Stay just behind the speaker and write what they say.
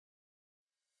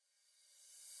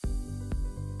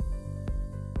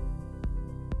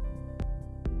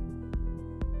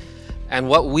And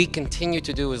what we continue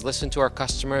to do is listen to our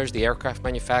customers, the aircraft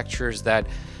manufacturers that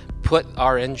put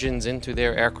our engines into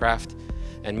their aircraft,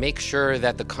 and make sure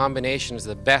that the combination is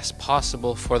the best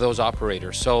possible for those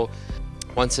operators. So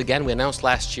once again, we announced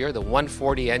last year the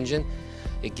 140 engine.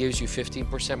 It gives you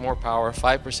 15% more power,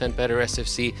 5% better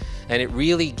SFC, and it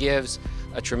really gives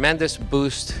a tremendous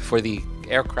boost for the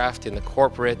aircraft in the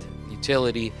corporate,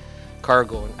 utility,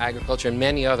 cargo, and agriculture, and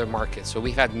many other markets. So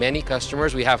we've had many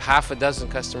customers. We have half a dozen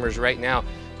customers right now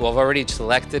who have already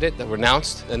selected it, that were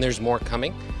announced, and there's more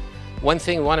coming. One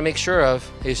thing we want to make sure of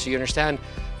is so you understand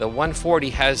the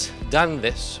 140 has done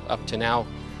this up to now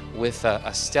with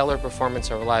a stellar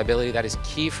performance and reliability that is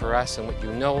key for us. And what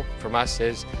you know from us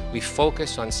is we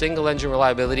focus on single engine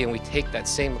reliability, and we take that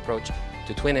same approach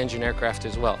to twin engine aircraft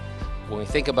as well. When we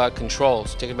think about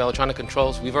controls, think about electronic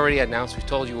controls, we've already announced, we've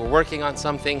told you we're working on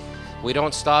something. We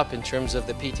don't stop in terms of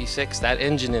the PT6. That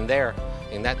engine in there,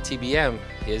 in that TBM,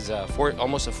 is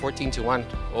almost a 14-to-1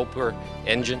 Oper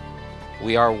engine.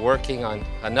 We are working on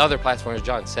another platform, as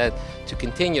John said, to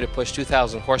continue to push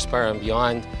 2,000 horsepower and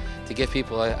beyond, to give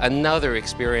people another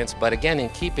experience, but again, in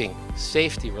keeping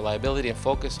safety, reliability, and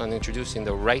focus on introducing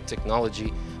the right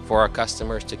technology for our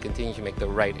customers to continue to make the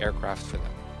right aircraft for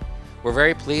them. We're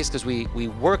very pleased because we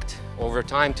worked over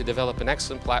time to develop an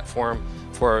excellent platform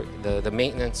for the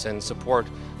maintenance and support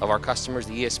of our customers,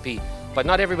 the ESP. But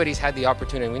not everybody's had the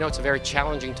opportunity. We know it's a very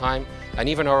challenging time, and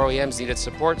even our OEMs needed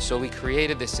support, so we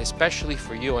created this especially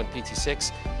for you on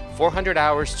PT6. 400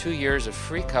 hours, 2 years of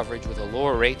free coverage with a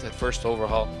lower rate at first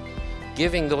overhaul,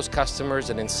 giving those customers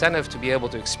an incentive to be able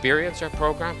to experience our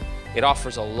program. It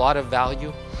offers a lot of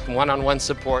value, one-on-one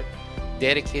support,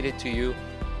 dedicated to you,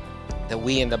 that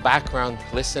we in the background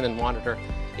listen and monitor.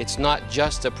 It's not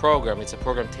just a program, it's a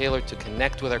program tailored to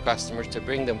connect with our customers, to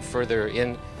bring them further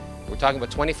in. We're talking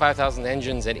about 25,000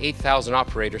 engines and 8,000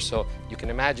 operators, so you can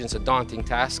imagine it's a daunting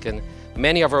task, and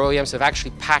many of our OEMs have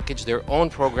actually packaged their own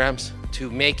programs to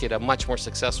make it a much more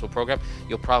successful program.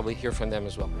 You'll probably hear from them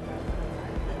as well.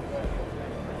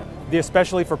 The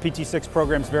especially for PT6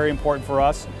 program is very important for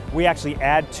us. We actually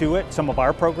add to it some of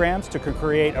our programs to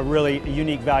create a really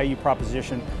unique value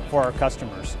proposition for our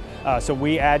customers. So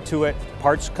we add to it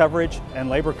parts coverage and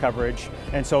labor coverage,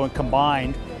 and so in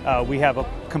combined we have a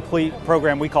complete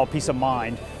program we call Peace of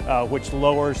Mind, which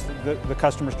lowers the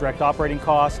customer's direct operating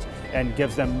cost and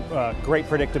gives them great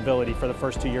predictability for the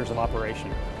first 2 years of operation.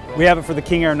 We have it for the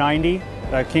King Air 90,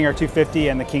 the King Air 250,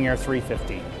 and the King Air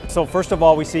 350. So first of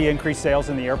all, we see increased sales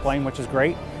in the airplane, which is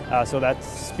great. So that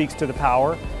speaks to the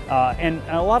power. And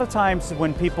a lot of times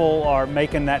when people are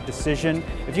making that decision,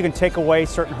 if you can take away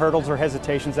certain hurdles or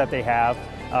hesitations that they have,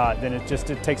 then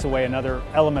it takes away another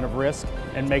element of risk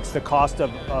and makes the cost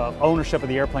of ownership of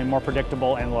the airplane more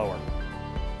predictable and lower.